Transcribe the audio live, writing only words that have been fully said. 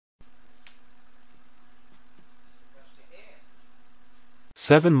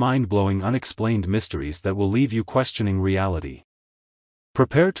7 mind-blowing unexplained mysteries that will leave you questioning reality.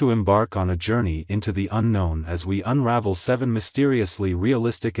 Prepare to embark on a journey into the unknown as we unravel 7 mysteriously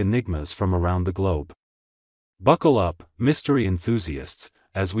realistic enigmas from around the globe. Buckle up, mystery enthusiasts,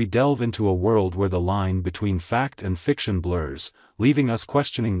 as we delve into a world where the line between fact and fiction blurs, leaving us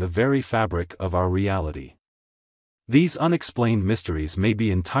questioning the very fabric of our reality. These unexplained mysteries may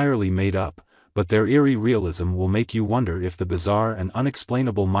be entirely made up, but their eerie realism will make you wonder if the bizarre and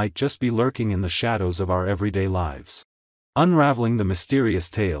unexplainable might just be lurking in the shadows of our everyday lives. Unraveling the mysterious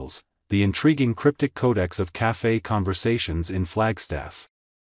tales, the intriguing cryptic codex of cafe conversations in Flagstaff.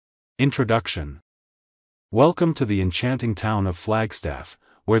 Introduction. Welcome to the enchanting town of Flagstaff,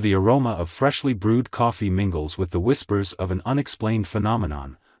 where the aroma of freshly brewed coffee mingles with the whispers of an unexplained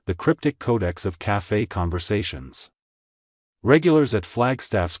phenomenon, the cryptic codex of cafe conversations. Regulars at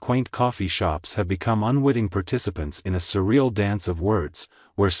Flagstaff's quaint coffee shops have become unwitting participants in a surreal dance of words,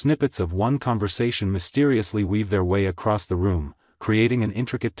 where snippets of one conversation mysteriously weave their way across the room, creating an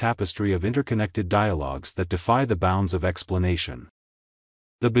intricate tapestry of interconnected dialogues that defy the bounds of explanation.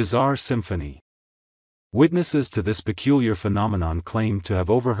 The bizarre symphony. Witnesses to this peculiar phenomenon claim to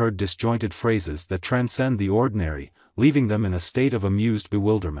have overheard disjointed phrases that transcend the ordinary, leaving them in a state of amused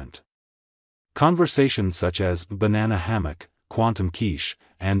bewilderment. Conversations such as banana hammock, quantum quiche,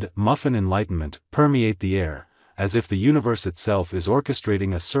 and muffin enlightenment permeate the air, as if the universe itself is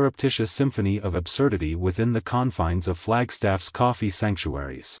orchestrating a surreptitious symphony of absurdity within the confines of Flagstaff's coffee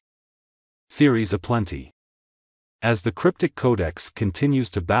sanctuaries. Theories aplenty. As the cryptic codex continues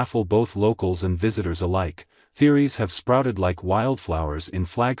to baffle both locals and visitors alike, theories have sprouted like wildflowers in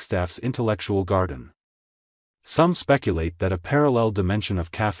Flagstaff's intellectual garden. Some speculate that a parallel dimension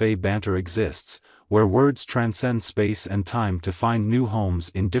of cafe banter exists, where words transcend space and time to find new homes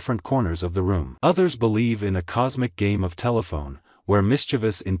in different corners of the room. Others believe in a cosmic game of telephone, where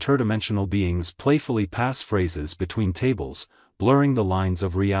mischievous interdimensional beings playfully pass phrases between tables, blurring the lines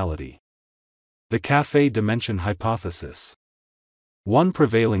of reality. The cafe dimension hypothesis. One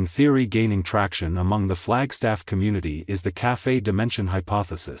prevailing theory gaining traction among the Flagstaff community is the cafe dimension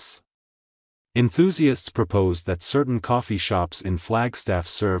hypothesis. Enthusiasts propose that certain coffee shops in Flagstaff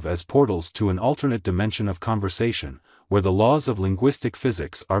serve as portals to an alternate dimension of conversation, where the laws of linguistic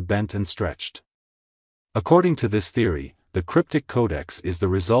physics are bent and stretched. According to this theory, the cryptic codex is the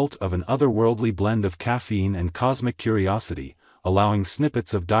result of an otherworldly blend of caffeine and cosmic curiosity, allowing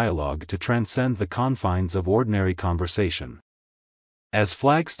snippets of dialogue to transcend the confines of ordinary conversation. As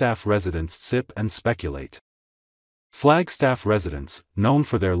Flagstaff residents sip and speculate. Flagstaff residents, known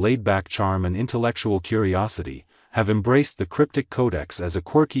for their laid-back charm and intellectual curiosity, have embraced the cryptic codex as a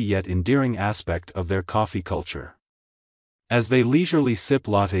quirky yet endearing aspect of their coffee culture. As they leisurely sip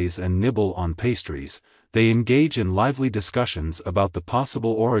lattes and nibble on pastries, they engage in lively discussions about the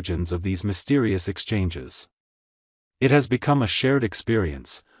possible origins of these mysterious exchanges. It has become a shared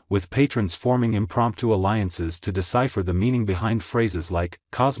experience, with patrons forming impromptu alliances to decipher the meaning behind phrases like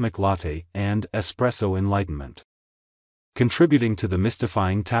cosmic latte and espresso enlightenment. Contributing to the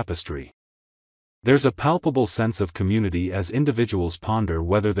mystifying tapestry. There's a palpable sense of community as individuals ponder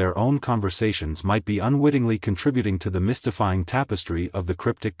whether their own conversations might be unwittingly contributing to the mystifying tapestry of the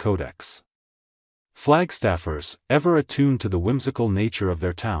cryptic codex. Flagstaffers, ever attuned to the whimsical nature of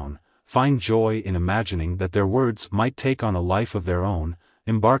their town, find joy in imagining that their words might take on a life of their own,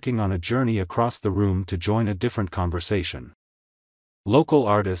 embarking on a journey across the room to join a different conversation. Local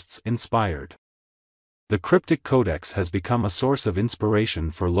artists inspired. The cryptic codex has become a source of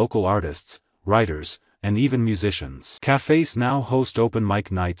inspiration for local artists, writers, and even musicians. Cafes now host open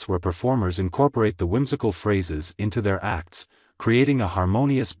mic nights where performers incorporate the whimsical phrases into their acts, creating a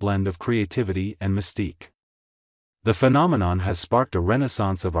harmonious blend of creativity and mystique. The phenomenon has sparked a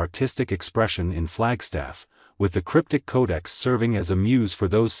renaissance of artistic expression in Flagstaff, with the cryptic codex serving as a muse for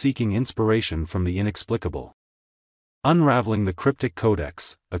those seeking inspiration from the inexplicable. Unraveling the cryptic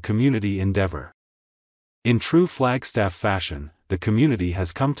codex, a community endeavor. In true Flagstaff fashion, the community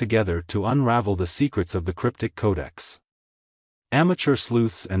has come together to unravel the secrets of the cryptic codex. Amateur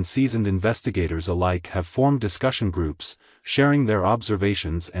sleuths and seasoned investigators alike have formed discussion groups, sharing their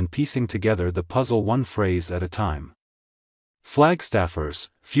observations and piecing together the puzzle one phrase at a time. Flagstaffers,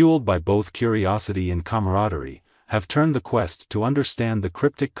 fueled by both curiosity and camaraderie, have turned the quest to understand the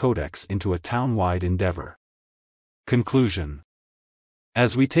cryptic codex into a town-wide endeavor. Conclusion.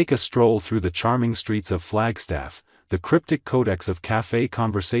 As we take a stroll through the charming streets of Flagstaff, the cryptic codex of cafe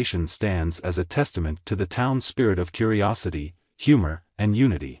conversation stands as a testament to the town's spirit of curiosity, humor, and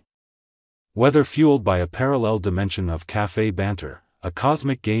unity. Whether fueled by a parallel dimension of cafe banter, a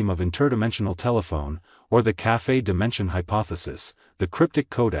cosmic game of interdimensional telephone, or the café dimension hypothesis, the cryptic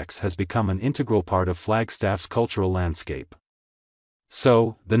codex has become an integral part of Flagstaff's cultural landscape.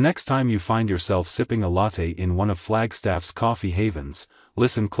 So, the next time you find yourself sipping a latte in one of Flagstaff's coffee havens,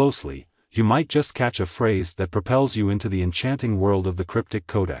 listen closely. You might just catch a phrase that propels you into the enchanting world of the cryptic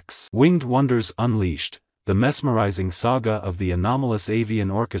codex. Winged Wonders Unleashed, the mesmerizing saga of the anomalous avian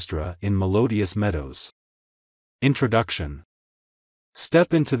orchestra in Melodious Meadows. Introduction.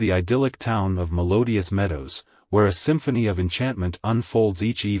 Step into the idyllic town of Melodious Meadows, where a symphony of enchantment unfolds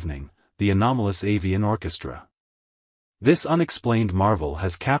each evening, the anomalous avian orchestra. This unexplained marvel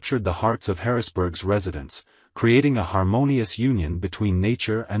has captured the hearts of Harrisburg's residents, creating a harmonious union between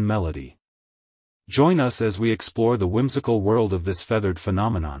nature and melody. Join us as we explore the whimsical world of this feathered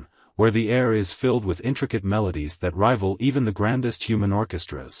phenomenon, where the air is filled with intricate melodies that rival even the grandest human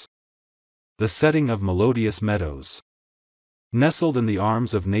orchestras. The setting of Melodious Meadows. Nestled in the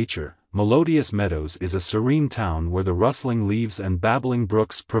arms of nature, Melodious Meadows is a serene town where the rustling leaves and babbling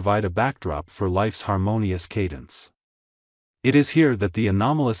brooks provide a backdrop for life's harmonious cadence. It is here that the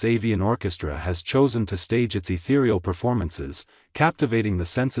anomalous avian orchestra has chosen to stage its ethereal performances, captivating the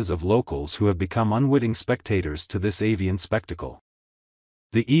senses of locals who have become unwitting spectators to this avian spectacle.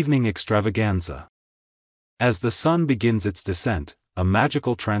 The Evening Extravaganza. As the sun begins its descent, a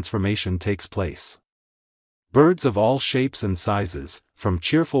magical transformation takes place. Birds of all shapes and sizes, from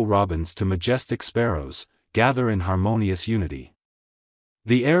cheerful robins to majestic sparrows, gather in harmonious unity.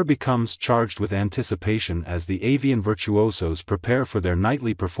 The air becomes charged with anticipation as the avian virtuosos prepare for their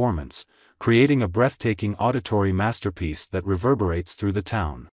nightly performance, creating a breathtaking auditory masterpiece that reverberates through the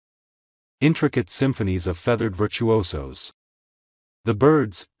town. Intricate symphonies of feathered virtuosos. The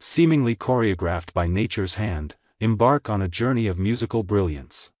birds, seemingly choreographed by nature's hand, embark on a journey of musical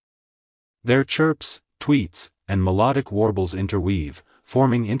brilliance. Their chirps, tweets, and melodic warbles interweave,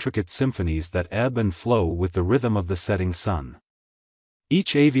 forming intricate symphonies that ebb and flow with the rhythm of the setting sun.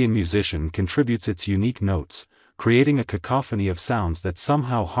 Each avian musician contributes its unique notes, creating a cacophony of sounds that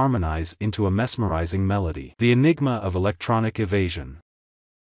somehow harmonize into a mesmerizing melody. The enigma of electronic evasion.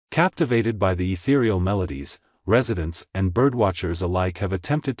 Captivated by the ethereal melodies, residents and birdwatchers alike have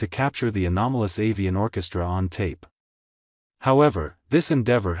attempted to capture the anomalous avian orchestra on tape. However, this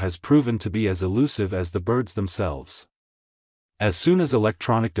endeavor has proven to be as elusive as the birds themselves. As soon as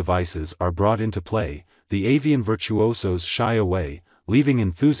electronic devices are brought into play, the avian virtuosos shy away, leaving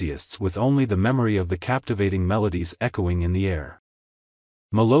enthusiasts with only the memory of the captivating melodies echoing in the air.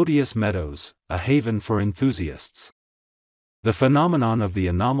 Melodious Meadows, a haven for enthusiasts. The phenomenon of the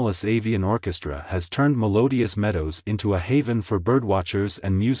anomalous avian orchestra has turned Melodious Meadows into a haven for birdwatchers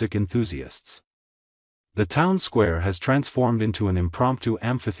and music enthusiasts. The town square has transformed into an impromptu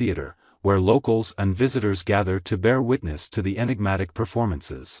amphitheater, where locals and visitors gather to bear witness to the enigmatic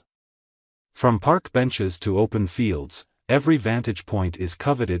performances. From park benches to open fields, every vantage point is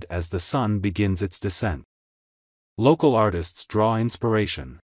coveted as the sun begins its descent. Local artists draw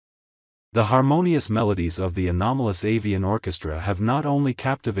inspiration. The harmonious melodies of the anomalous avian orchestra have not only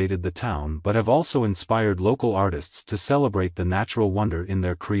captivated the town but have also inspired local artists to celebrate the natural wonder in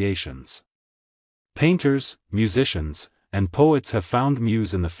their creations. Painters, musicians, and poets have found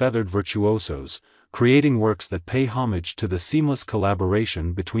muse in the feathered virtuosos, creating works that pay homage to the seamless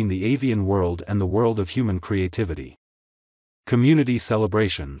collaboration between the avian world and the world of human creativity. Community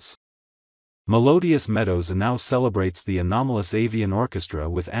celebrations. Melodious Meadows now celebrates the anomalous avian orchestra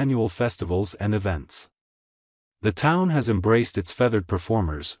with annual festivals and events. The town has embraced its feathered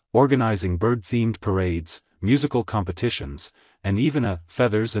performers, organizing bird-themed parades, musical competitions, and even a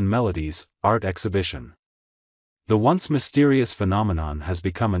Feathers and Melodies art exhibition. The once mysterious phenomenon has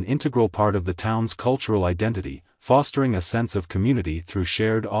become an integral part of the town's cultural identity, fostering a sense of community through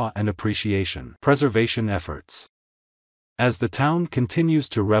shared awe and appreciation. Preservation efforts. As the town continues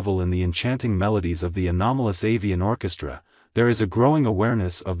to revel in the enchanting melodies of the anomalous avian orchestra, there is a growing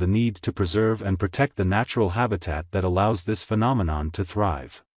awareness of the need to preserve and protect the natural habitat that allows this phenomenon to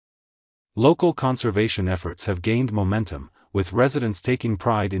thrive. Local conservation efforts have gained momentum, with residents taking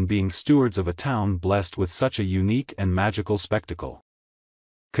pride in being stewards of a town blessed with such a unique and magical spectacle.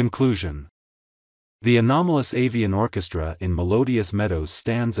 Conclusion. The anomalous avian orchestra in Melodious Meadows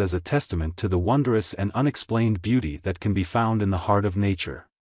stands as a testament to the wondrous and unexplained beauty that can be found in the heart of nature.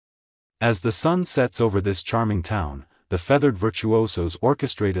 As the sun sets over this charming town, the feathered virtuosos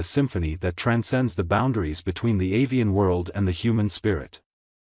orchestrate a symphony that transcends the boundaries between the avian world and the human spirit.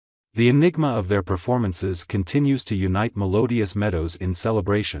 The enigma of their performances continues to unite Melodious Meadows in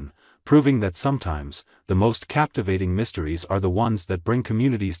celebration, proving that sometimes, the most captivating mysteries are the ones that bring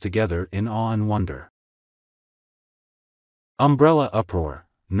communities together in awe and wonder. Umbrella uproar,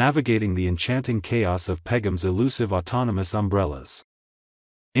 navigating the enchanting chaos of Pegham's elusive autonomous umbrellas.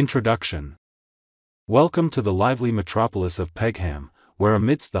 Introduction. Welcome to the lively metropolis of Pegham, where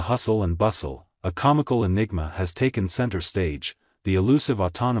amidst the hustle and bustle, a comical enigma has taken center stage: the elusive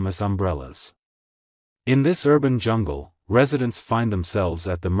autonomous umbrellas. In this urban jungle, residents find themselves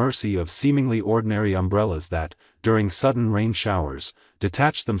at the mercy of seemingly ordinary umbrellas that, during sudden rain showers,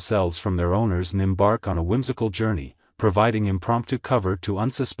 detach themselves from their owners and embark on a whimsical journey, providing impromptu cover to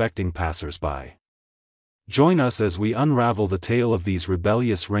unsuspecting passers-by. Join us as we unravel the tale of these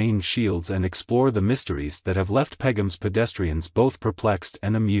rebellious rain shields and explore the mysteries that have left Pegham's pedestrians both perplexed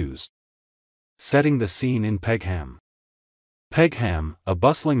and amused. Setting the scene in Pegham. Pegham, a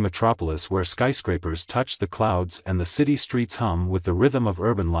bustling metropolis where skyscrapers touch the clouds and the city streets hum with the rhythm of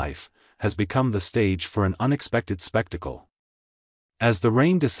urban life, has become the stage for an unexpected spectacle. As the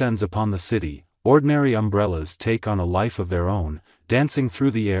rain descends upon the city, ordinary umbrellas take on a life of their own, dancing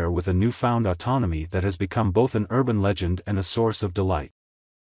through the air with a newfound autonomy that has become both an urban legend and a source of delight.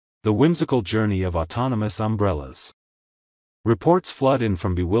 The whimsical journey of autonomous umbrellas. Reports flood in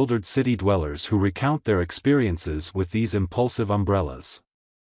from bewildered city dwellers who recount their experiences with these impulsive umbrellas.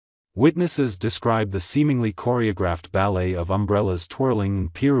 Witnesses describe the seemingly choreographed ballet of umbrellas twirling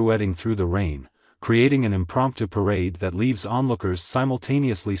and pirouetting through the rain, creating an impromptu parade that leaves onlookers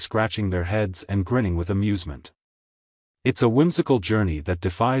simultaneously scratching their heads and grinning with amusement. It's a whimsical journey that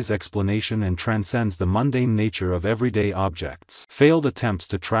defies explanation and transcends the mundane nature of everyday objects. Failed attempts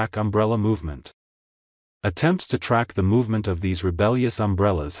to track umbrella movement. Attempts to track the movement of these rebellious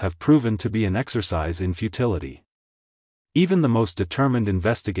umbrellas have proven to be an exercise in futility. Even the most determined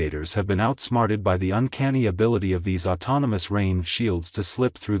investigators have been outsmarted by the uncanny ability of these autonomous rain shields to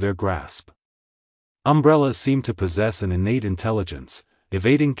slip through their grasp. Umbrellas seem to possess an innate intelligence,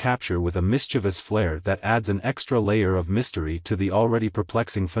 evading capture with a mischievous flair that adds an extra layer of mystery to the already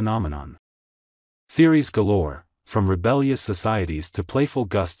perplexing phenomenon. Theories galore, from rebellious societies to playful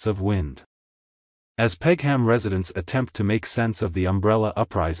gusts of wind. As Pegham residents attempt to make sense of the umbrella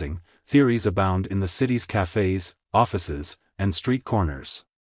uprising, theories abound in the city's cafes, offices, and street corners.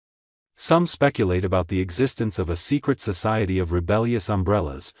 Some speculate about the existence of a secret society of rebellious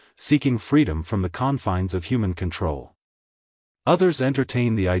umbrellas, seeking freedom from the confines of human control. Others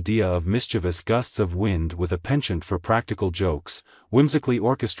entertain the idea of mischievous gusts of wind with a penchant for practical jokes, whimsically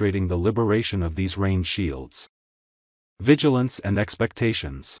orchestrating the liberation of these rain shields. Vigilance and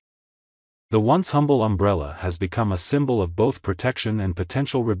expectations. The once humble umbrella has become a symbol of both protection and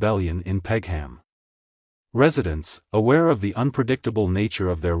potential rebellion in Pegham. Residents, aware of the unpredictable nature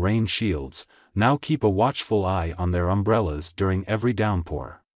of their rain shields, now keep a watchful eye on their umbrellas during every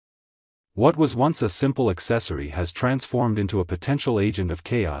downpour. What was once a simple accessory has transformed into a potential agent of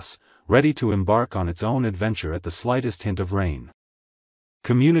chaos, ready to embark on its own adventure at the slightest hint of rain.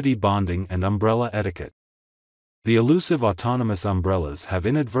 Community bonding and umbrella etiquette. The elusive autonomous umbrellas have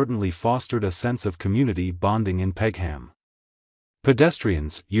inadvertently fostered a sense of community bonding in Pegham.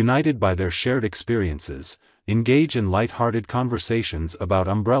 Pedestrians, united by their shared experiences, engage in light-hearted conversations about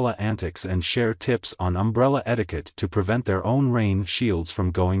umbrella antics and share tips on umbrella etiquette to prevent their own rain shields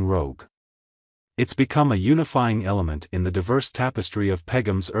from going rogue. It's become a unifying element in the diverse tapestry of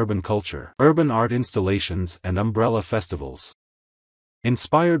Pegham's urban culture, urban art installations and umbrella festivals.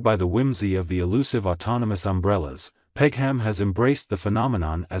 Inspired by the whimsy of the elusive autonomous umbrellas, Pegham has embraced the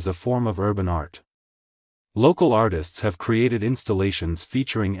phenomenon as a form of urban art. Local artists have created installations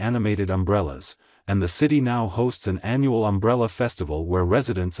featuring animated umbrellas, and the city now hosts an annual umbrella festival where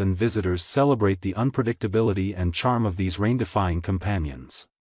residents and visitors celebrate the unpredictability and charm of these rain-defying companions.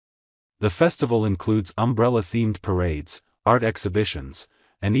 The festival includes umbrella-themed parades, art exhibitions,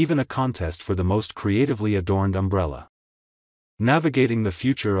 and even a contest for the most creatively adorned umbrella. Navigating the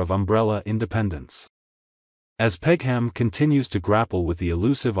future of umbrella independence. As Pegham continues to grapple with the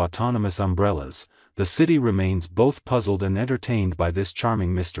elusive autonomous umbrellas, the city remains both puzzled and entertained by this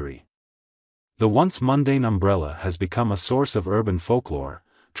charming mystery. The once mundane umbrella has become a source of urban folklore,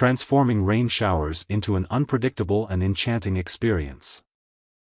 transforming rain showers into an unpredictable and enchanting experience.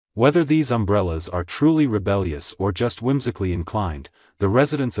 Whether these umbrellas are truly rebellious or just whimsically inclined, the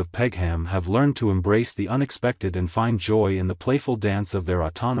residents of Pegham have learned to embrace the unexpected and find joy in the playful dance of their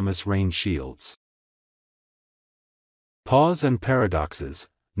autonomous rain shields. Pause and paradoxes,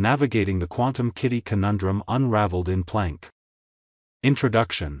 navigating the quantum kitty conundrum unraveled in Plank.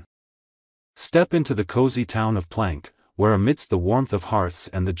 Introduction. Step into the cozy town of Plank, where amidst the warmth of hearths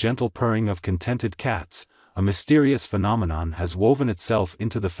and the gentle purring of contented cats, a mysterious phenomenon has woven itself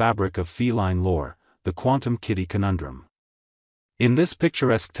into the fabric of feline lore, the quantum kitty conundrum. In this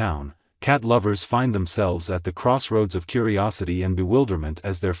picturesque town, cat lovers find themselves at the crossroads of curiosity and bewilderment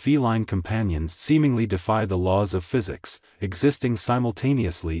as their feline companions seemingly defy the laws of physics, existing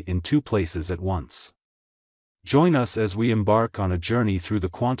simultaneously in two places at once. Join us as we embark on a journey through the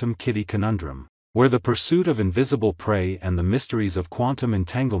quantum kitty conundrum, where the pursuit of invisible prey and the mysteries of quantum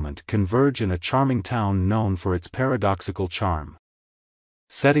entanglement converge in a charming town known for its paradoxical charm.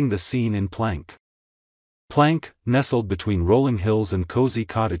 Setting the scene in Planck. Planck, nestled between rolling hills and cozy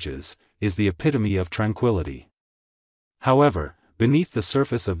cottages, is the epitome of tranquility. However, beneath the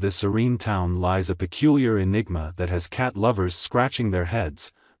surface of this serene town lies a peculiar enigma that has cat lovers scratching their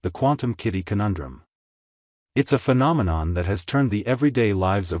heads: the quantum kitty conundrum. It's a phenomenon that has turned the everyday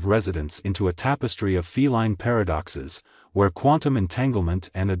lives of residents into a tapestry of feline paradoxes, where quantum entanglement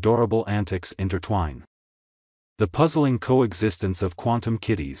and adorable antics intertwine. The puzzling coexistence of quantum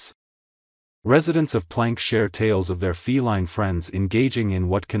kitties. Residents of Planck share tales of their feline friends engaging in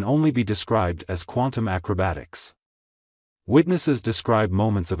what can only be described as quantum acrobatics. Witnesses describe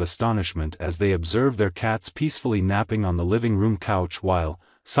moments of astonishment as they observe their cats peacefully napping on the living room couch while,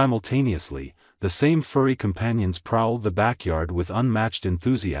 simultaneously, the same furry companions prowl the backyard with unmatched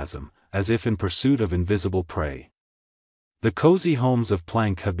enthusiasm, as if in pursuit of invisible prey. The cozy homes of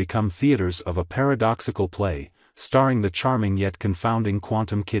Planck have become theaters of a paradoxical play, starring the charming yet confounding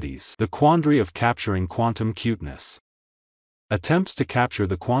quantum kitties. The quandary of capturing quantum cuteness. Attempts to capture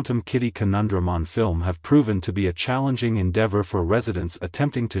the quantum kitty conundrum on film have proven to be a challenging endeavor for residents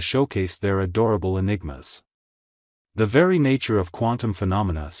attempting to showcase their adorable enigmas. The very nature of quantum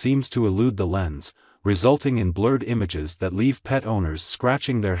phenomena seems to elude the lens, resulting in blurred images that leave pet owners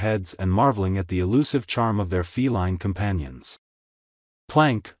scratching their heads and marveling at the elusive charm of their feline companions.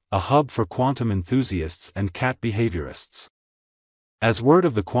 Planck, a hub for quantum enthusiasts and cat behaviorists. As word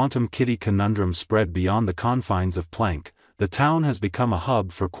of the quantum kitty conundrum spread beyond the confines of Planck, the town has become a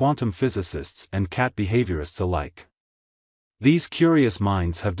hub for quantum physicists and cat behaviorists alike. These curious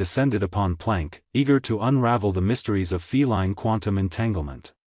minds have descended upon Planck, eager to unravel the mysteries of feline quantum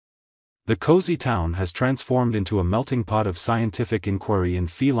entanglement. The cozy town has transformed into a melting pot of scientific inquiry and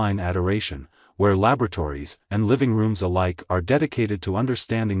feline adoration, where laboratories and living rooms alike are dedicated to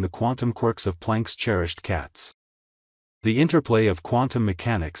understanding the quantum quirks of Planck's cherished cats. The interplay of quantum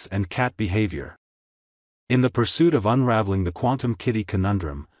mechanics and cat behavior. In the pursuit of unraveling the quantum kitty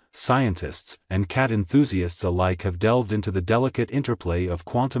conundrum, scientists and cat enthusiasts alike have delved into the delicate interplay of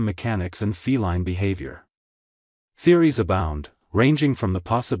quantum mechanics and feline behavior. Theories abound, ranging from the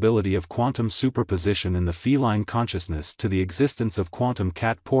possibility of quantum superposition in the feline consciousness to the existence of quantum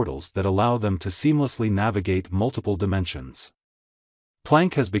cat portals that allow them to seamlessly navigate multiple dimensions.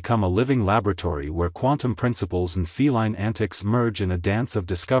 Planck has become a living laboratory where quantum principles and feline antics merge in a dance of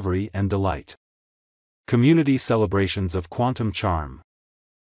discovery and delight. Community celebrations of quantum charm.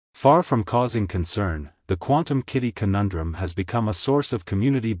 Far from causing concern, the quantum kitty conundrum has become a source of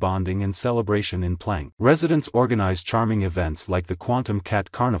community bonding and celebration in Planck. Residents organize charming events like the Quantum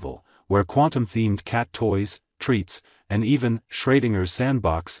Cat Carnival, where quantum-themed cat toys, treats, and even Schrodinger's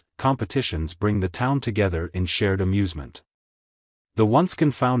sandbox competitions bring the town together in shared amusement. The once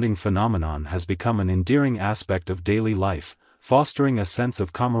confounding phenomenon has become an endearing aspect of daily life, fostering a sense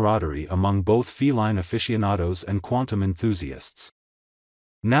of camaraderie among both feline aficionados and quantum enthusiasts.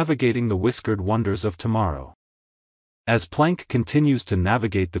 Navigating the whiskered wonders of tomorrow. As Planck continues to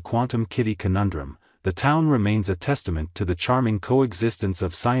navigate the quantum kitty conundrum, the town remains a testament to the charming coexistence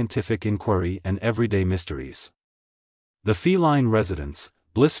of scientific inquiry and everyday mysteries. The feline residents,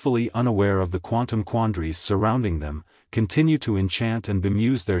 blissfully unaware of the quantum quandaries surrounding them, continue to enchant and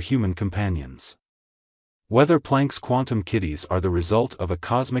bemuse their human companions. Whether Planck's quantum kitties are the result of a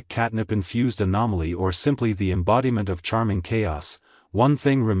cosmic catnip-infused anomaly or simply the embodiment of charming chaos, one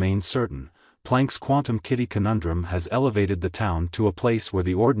thing remains certain: Planck's quantum kitty conundrum has elevated the town to a place where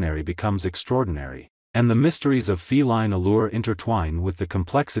the ordinary becomes extraordinary, and the mysteries of feline allure intertwine with the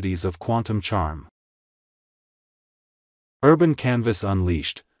complexities of quantum charm. Urban Canvas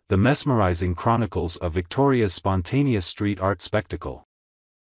Unleashed, the mesmerizing chronicles of Victoria's spontaneous street art spectacle.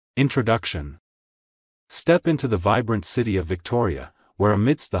 Introduction. Step into the vibrant city of Victoria, where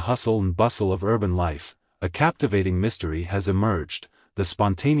amidst the hustle and bustle of urban life, a captivating mystery has emerged: the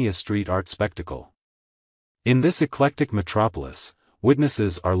spontaneous street art spectacle. In this eclectic metropolis,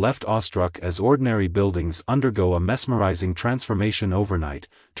 witnesses are left awestruck as ordinary buildings undergo a mesmerizing transformation overnight,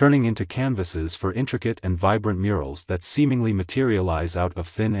 turning into canvases for intricate and vibrant murals that seemingly materialize out of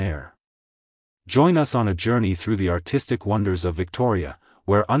thin air. Join us on a journey through the artistic wonders of Victoria,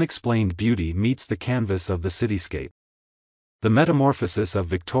 where unexplained beauty meets the canvas of the cityscape. The metamorphosis of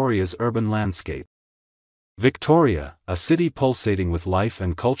Victoria's urban landscape. Victoria, a city pulsating with life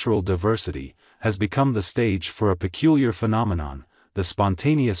and cultural diversity, has become the stage for a peculiar phenomenon, the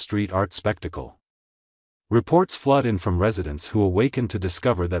spontaneous street art spectacle. Reports flood in from residents who awaken to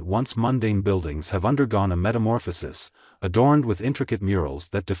discover that once mundane buildings have undergone a metamorphosis, adorned with intricate murals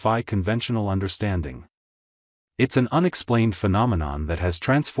that defy conventional understanding. It's an unexplained phenomenon that has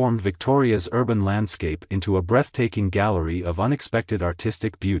transformed Victoria's urban landscape into a breathtaking gallery of unexpected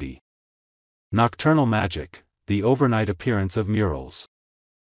artistic beauty. Nocturnal magic, the overnight appearance of murals.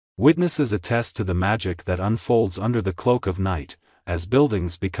 Witnesses attest to the magic that unfolds under the cloak of night, as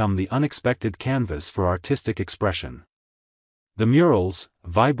buildings become the unexpected canvas for artistic expression. The murals,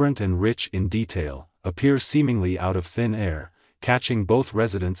 vibrant and rich in detail, appear seemingly out of thin air, catching both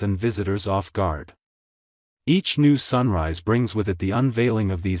residents and visitors off guard. Each new sunrise brings with it the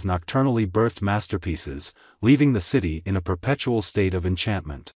unveiling of these nocturnally birthed masterpieces, leaving the city in a perpetual state of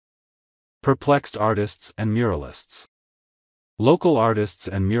enchantment. Perplexed artists and muralists. Local artists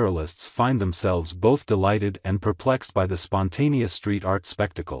and muralists find themselves both delighted and perplexed by the spontaneous street art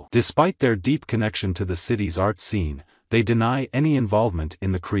spectacle. Despite their deep connection to the city's art scene, they deny any involvement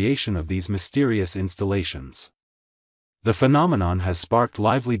in the creation of these mysterious installations. The phenomenon has sparked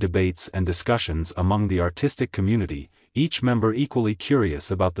lively debates and discussions among the artistic community, each member equally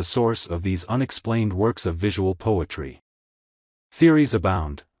curious about the source of these unexplained works of visual poetry. Theories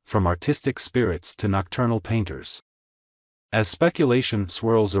abound, from artistic spirits to nocturnal painters. As speculation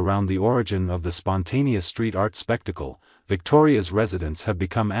swirls around the origin of the spontaneous street art spectacle, Victoria's residents have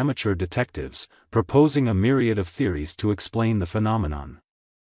become amateur detectives, proposing a myriad of theories to explain the phenomenon.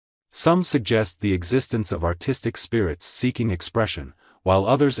 Some suggest the existence of artistic spirits seeking expression, while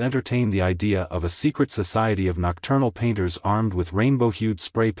others entertain the idea of a secret society of nocturnal painters armed with rainbow-hued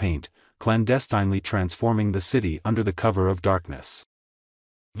spray paint, clandestinely transforming the city under the cover of darkness.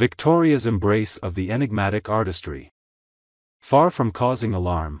 Victoria's embrace of the enigmatic artistry. Far from causing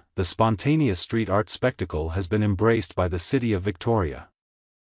alarm, the spontaneous street art spectacle has been embraced by the city of Victoria.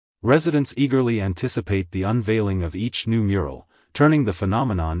 Residents eagerly anticipate the unveiling of each new mural, turning the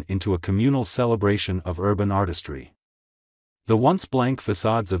phenomenon into a communal celebration of urban artistry. The once blank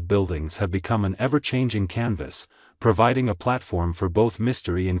facades of buildings have become an ever-changing canvas, providing a platform for both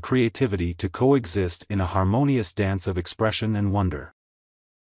mystery and creativity to coexist in a harmonious dance of expression and wonder.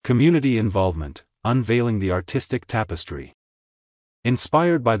 Community involvement, unveiling the artistic tapestry.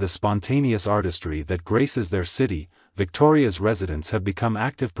 Inspired by the spontaneous artistry that graces their city, Victoria's residents have become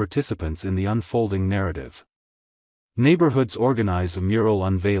active participants in the unfolding narrative. Neighborhoods organize mural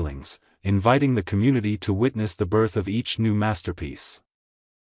unveilings, inviting the community to witness the birth of each new masterpiece.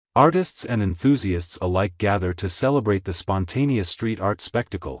 Artists and enthusiasts alike gather to celebrate the spontaneous street art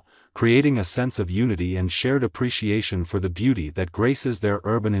spectacle, creating a sense of unity and shared appreciation for the beauty that graces their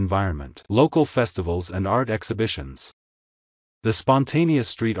urban environment. Local festivals and art exhibitions. The spontaneous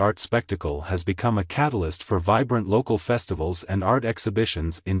street art spectacle has become a catalyst for vibrant local festivals and art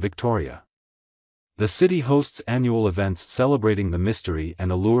exhibitions in Victoria. The city hosts annual events celebrating the mystery and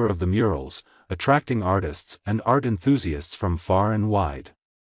allure of the murals, attracting artists and art enthusiasts from far and wide.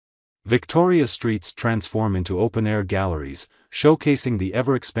 Victoria's streets transform into open-air galleries, showcasing the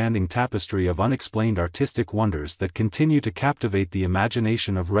ever-expanding tapestry of unexplained artistic wonders that continue to captivate the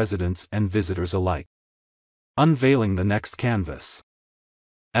imagination of residents and visitors alike. Unveiling the next canvas.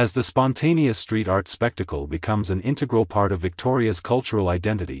 As the spontaneous street art spectacle becomes an integral part of Victoria's cultural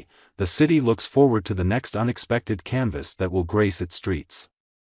identity, the city looks forward to the next unexpected canvas that will grace its streets.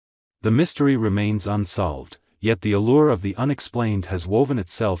 The mystery remains unsolved, yet the allure of the unexplained has woven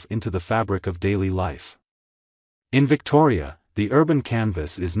itself into the fabric of daily life. In Victoria, the urban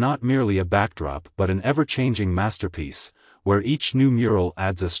canvas is not merely a backdrop but an ever-changing masterpiece, where each new mural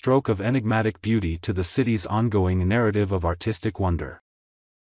adds a stroke of enigmatic beauty to the city's ongoing narrative of artistic wonder.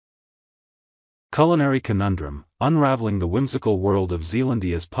 Culinary conundrum, unraveling the whimsical world of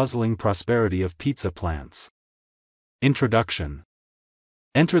Zealandia's puzzling prosperity of pizza plants. Introduction.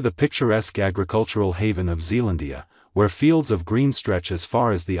 Enter the picturesque agricultural haven of Zealandia, where fields of green stretch as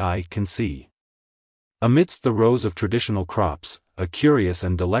far as the eye can see. Amidst the rows of traditional crops, a curious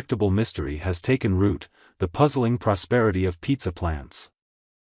and delectable mystery has taken root, the puzzling prosperity of pizza plants.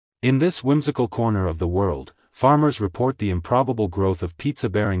 In this whimsical corner of the world, farmers report the improbable growth of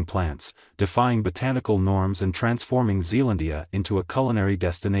pizza-bearing plants, defying botanical norms and transforming Zealandia into a culinary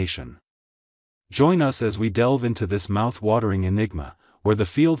destination. Join us as we delve into this mouth-watering enigma, where the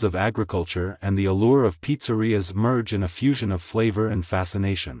fields of agriculture and the allure of pizzerias merge in a fusion of flavor and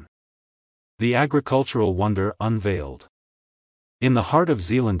fascination. The agricultural wonder unveiled. In the heart of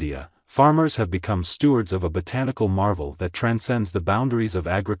Zealandia, farmers have become stewards of a botanical marvel that transcends the boundaries of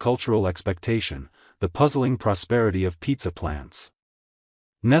agricultural expectation, the puzzling prosperity of pizza plants.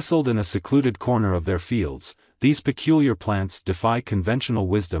 Nestled in a secluded corner of their fields, these peculiar plants defy conventional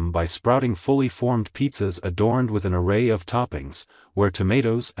wisdom by sprouting fully formed pizzas adorned with an array of toppings, where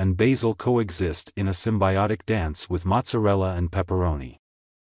tomatoes and basil coexist in a symbiotic dance with mozzarella and pepperoni.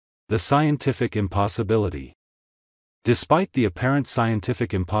 The scientific impossibility. Despite the apparent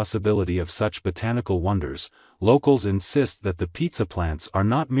scientific impossibility of such botanical wonders, locals insist that the pizza plants are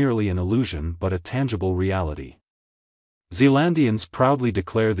not merely an illusion but a tangible reality. Zealandians proudly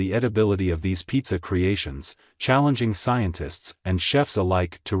declare the edibility of these pizza creations, challenging scientists and chefs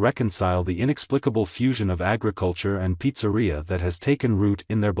alike to reconcile the inexplicable fusion of agriculture and pizzeria that has taken root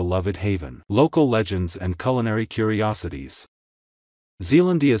in their beloved haven. Local legends and culinary curiosities.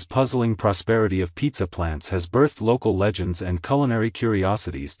 Zealandia's puzzling prosperity of pizza plants has birthed local legends and culinary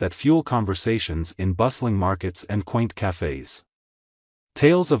curiosities that fuel conversations in bustling markets and quaint cafes.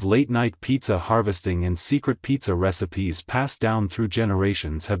 Tales of late-night pizza harvesting and secret pizza recipes passed down through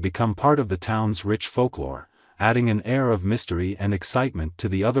generations have become part of the town's rich folklore, adding an air of mystery and excitement to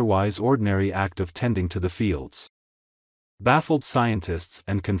the otherwise ordinary act of tending to the fields. Baffled scientists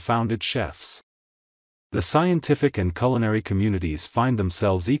and confounded chefs. The scientific and culinary communities find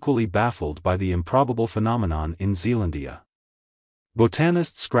themselves equally baffled by the improbable phenomenon in Zealandia.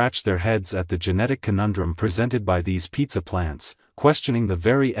 Botanists scratch their heads at the genetic conundrum presented by these pizza plants, questioning the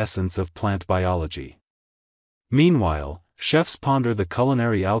very essence of plant biology. Meanwhile, chefs ponder the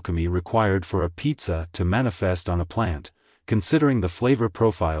culinary alchemy required for a pizza to manifest on a plant, considering the flavor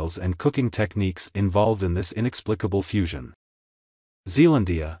profiles and cooking techniques involved in this inexplicable fusion.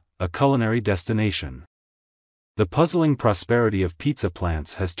 Zealandia, a culinary destination. The puzzling prosperity of pizza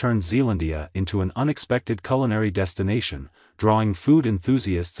plants has turned Zealandia into an unexpected culinary destination, drawing food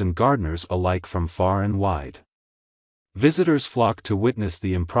enthusiasts and gardeners alike from far and wide. Visitors flock to witness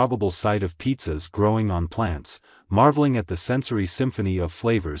the improbable sight of pizzas growing on plants, marveling at the sensory symphony of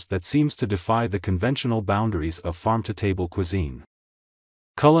flavors that seems to defy the conventional boundaries of farm-to-table cuisine.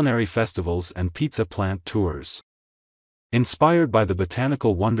 Culinary festivals and pizza plant tours. Inspired by the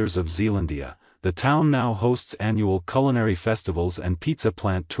botanical wonders of Zealandia, the town now hosts annual culinary festivals and pizza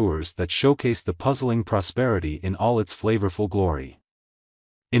plant tours that showcase the puzzling prosperity in all its flavorful glory.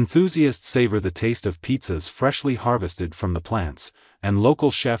 Enthusiasts savor the taste of pizzas freshly harvested from the plants, and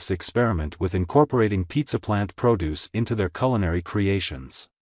local chefs experiment with incorporating pizza plant produce into their culinary creations.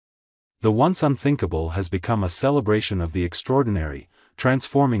 The once unthinkable has become a celebration of the extraordinary,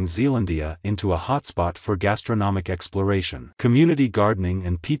 transforming Zealandia into a hotspot for gastronomic exploration. Community gardening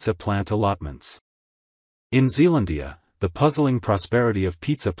and pizza plant allotments. In Zealandia, the puzzling prosperity of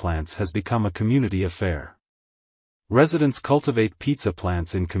pizza plants has become a community affair. Residents cultivate pizza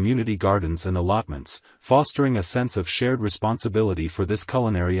plants in community gardens and allotments, fostering a sense of shared responsibility for this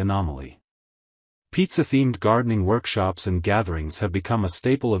culinary anomaly. Pizza-themed gardening workshops and gatherings have become a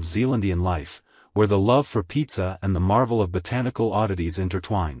staple of Zealandian life, where the love for pizza and the marvel of botanical oddities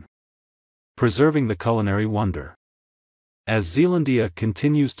intertwine. Preserving the culinary wonder. As Zealandia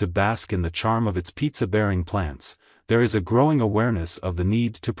continues to bask in the charm of its pizza-bearing plants, there is a growing awareness of the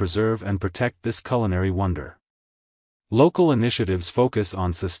need to preserve and protect this culinary wonder. Local initiatives focus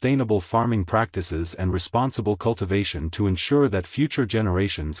on sustainable farming practices and responsible cultivation to ensure that future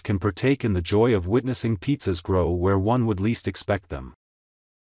generations can partake in the joy of witnessing pizzas grow where one would least expect them.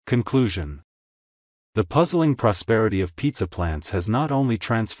 Conclusion. The puzzling prosperity of pizza plants has not only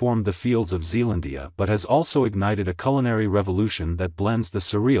transformed the fields of Zealandia but has also ignited a culinary revolution that blends the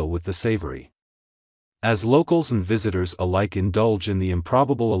surreal with the savory. As locals and visitors alike indulge in the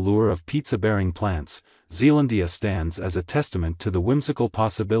improbable allure of pizza-bearing plants, Zealandia stands as a testament to the whimsical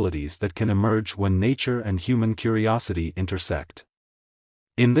possibilities that can emerge when nature and human curiosity intersect.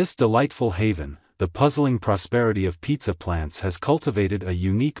 In this delightful haven, the puzzling prosperity of pizza plants has cultivated a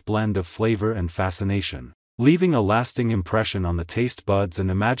unique blend of flavor and fascination, leaving a lasting impression on the taste buds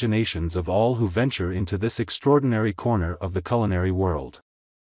and imaginations of all who venture into this extraordinary corner of the culinary world.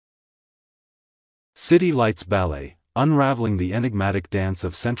 City Lights Ballet, unraveling the enigmatic dance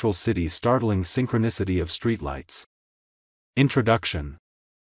of Central City's startling synchronicity of streetlights. Introduction.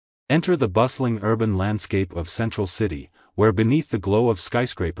 Enter the bustling urban landscape of Central City, where beneath the glow of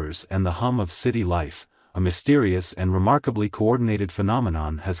skyscrapers and the hum of city life, a mysterious and remarkably coordinated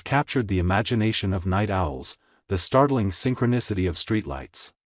phenomenon has captured the imagination of night owls, the startling synchronicity of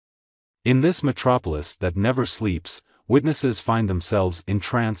streetlights. In this metropolis that never sleeps, witnesses find themselves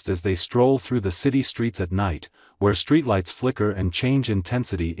entranced as they stroll through the city streets at night, where streetlights flicker and change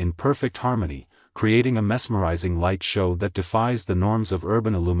intensity in perfect harmony, creating a mesmerizing light show that defies the norms of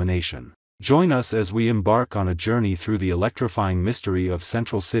urban illumination. Join us as we embark on a journey through the electrifying mystery of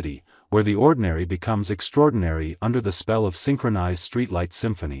Central City, where the ordinary becomes extraordinary under the spell of synchronized streetlight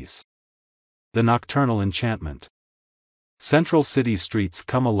symphonies. The nocturnal enchantment. Central City streets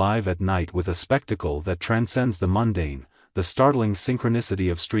come alive at night with a spectacle that transcends the mundane, the startling synchronicity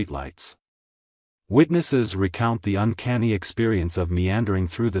of streetlights. Witnesses recount the uncanny experience of meandering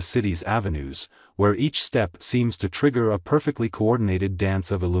through the city's avenues, where each step seems to trigger a perfectly coordinated dance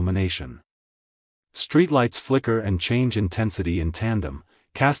of illumination. Streetlights flicker and change intensity in tandem,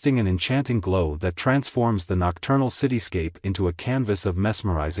 casting an enchanting glow that transforms the nocturnal cityscape into a canvas of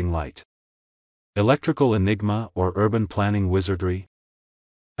mesmerizing light. Electrical enigma or urban planning wizardry?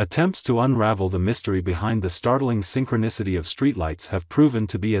 Attempts to unravel the mystery behind the startling synchronicity of streetlights have proven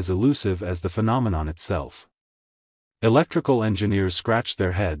to be as elusive as the phenomenon itself. Electrical engineers scratch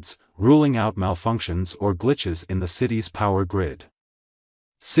their heads, ruling out malfunctions or glitches in the city's power grid.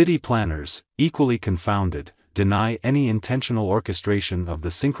 City planners, equally confounded, deny any intentional orchestration of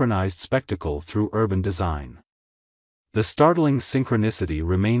the synchronized spectacle through urban design. The startling synchronicity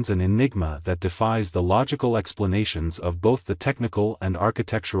remains an enigma that defies the logical explanations of both the technical and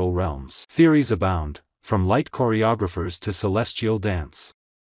architectural realms. Theories abound, from light choreographers to celestial dance.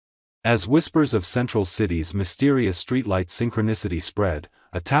 As whispers of Central City's mysterious streetlight synchronicity spread,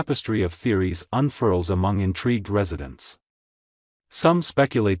 a tapestry of theories unfurls among intrigued residents. Some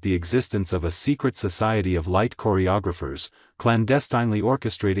speculate the existence of a secret society of light choreographers, clandestinely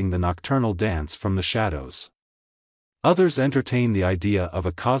orchestrating the nocturnal dance from the shadows. Others entertain the idea of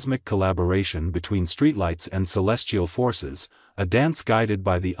a cosmic collaboration between streetlights and celestial forces, a dance guided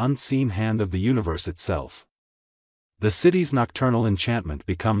by the unseen hand of the universe itself. The city's nocturnal enchantment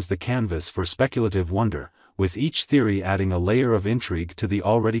becomes the canvas for speculative wonder, with each theory adding a layer of intrigue to the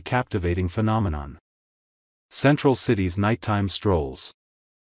already captivating phenomenon. Central City's nighttime strolls.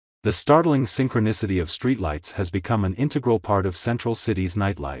 The startling synchronicity of streetlights has become an integral part of Central City's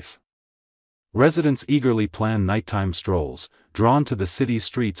nightlife. Residents eagerly plan nighttime strolls, drawn to the city's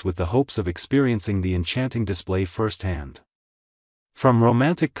streets with the hopes of experiencing the enchanting display firsthand. From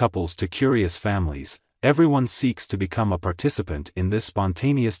romantic couples to curious families, everyone seeks to become a participant in this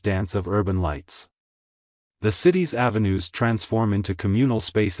spontaneous dance of urban lights. The city's avenues transform into communal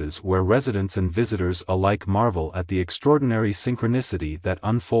spaces where residents and visitors alike marvel at the extraordinary synchronicity that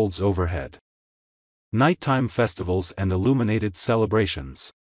unfolds overhead. Nighttime festivals and illuminated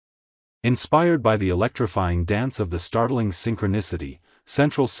celebrations. Inspired by the electrifying dance of the startling synchronicity,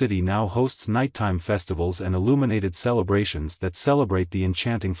 Central City now hosts nighttime festivals and illuminated celebrations that celebrate the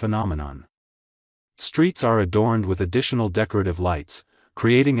enchanting phenomenon. Streets are adorned with additional decorative lights,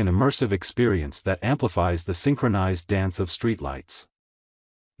 creating an immersive experience that amplifies the synchronized dance of streetlights.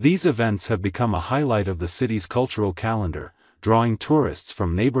 These events have become a highlight of the city's cultural calendar, drawing tourists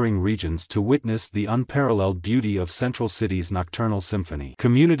from neighboring regions to witness the unparalleled beauty of Central City's nocturnal symphony.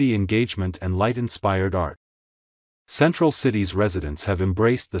 Community engagement and light-inspired art. Central City's residents have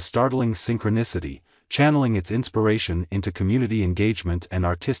embraced the startling synchronicity, channeling its inspiration into community engagement and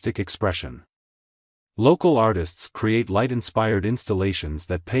artistic expression. Local artists create light-inspired installations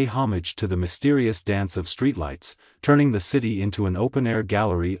that pay homage to the mysterious dance of streetlights, turning the city into an open-air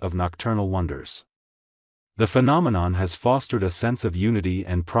gallery of nocturnal wonders. The phenomenon has fostered a sense of unity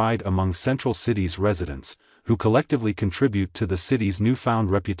and pride among Central City's residents, who collectively contribute to the city's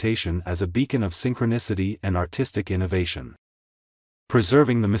newfound reputation as a beacon of synchronicity and artistic innovation.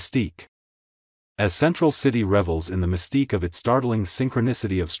 Preserving the mystique. As Central City revels in the mystique of its startling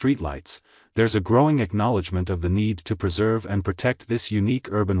synchronicity of streetlights, there's a growing acknowledgement of the need to preserve and protect this unique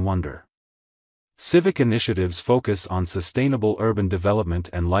urban wonder. Civic initiatives focus on sustainable urban development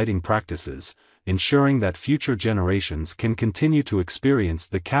and lighting practices, ensuring that future generations can continue to experience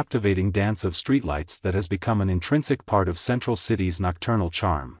the captivating dance of streetlights that has become an intrinsic part of Central City's nocturnal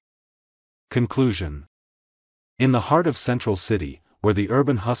charm. Conclusion. In the heart of Central City, where the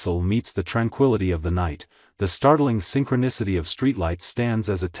urban hustle meets the tranquility of the night, the startling synchronicity of streetlights stands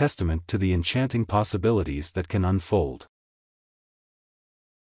as a testament to the enchanting possibilities that can unfold.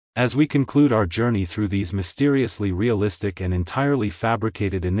 As we conclude our journey through these mysteriously realistic and entirely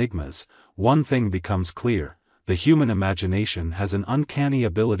fabricated enigmas, one thing becomes clear: the human imagination has an uncanny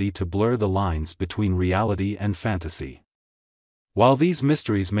ability to blur the lines between reality and fantasy. While these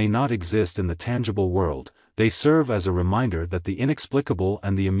mysteries may not exist in the tangible world, they serve as a reminder that the inexplicable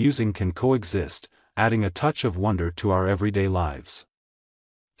and the amusing can coexist, adding a touch of wonder to our everyday lives.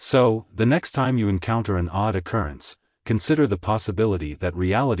 So, the next time you encounter an odd occurrence, consider the possibility that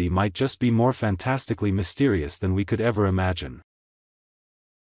reality might just be more fantastically mysterious than we could ever imagine.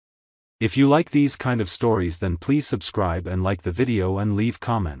 If you like these kind of stories, then please subscribe and like the video and leave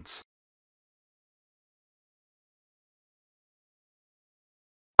comments.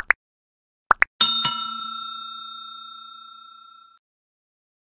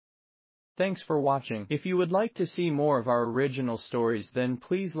 Thanks for watching. If you would like to see more of our original stories, then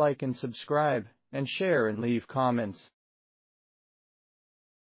please like and subscribe, and share and leave comments.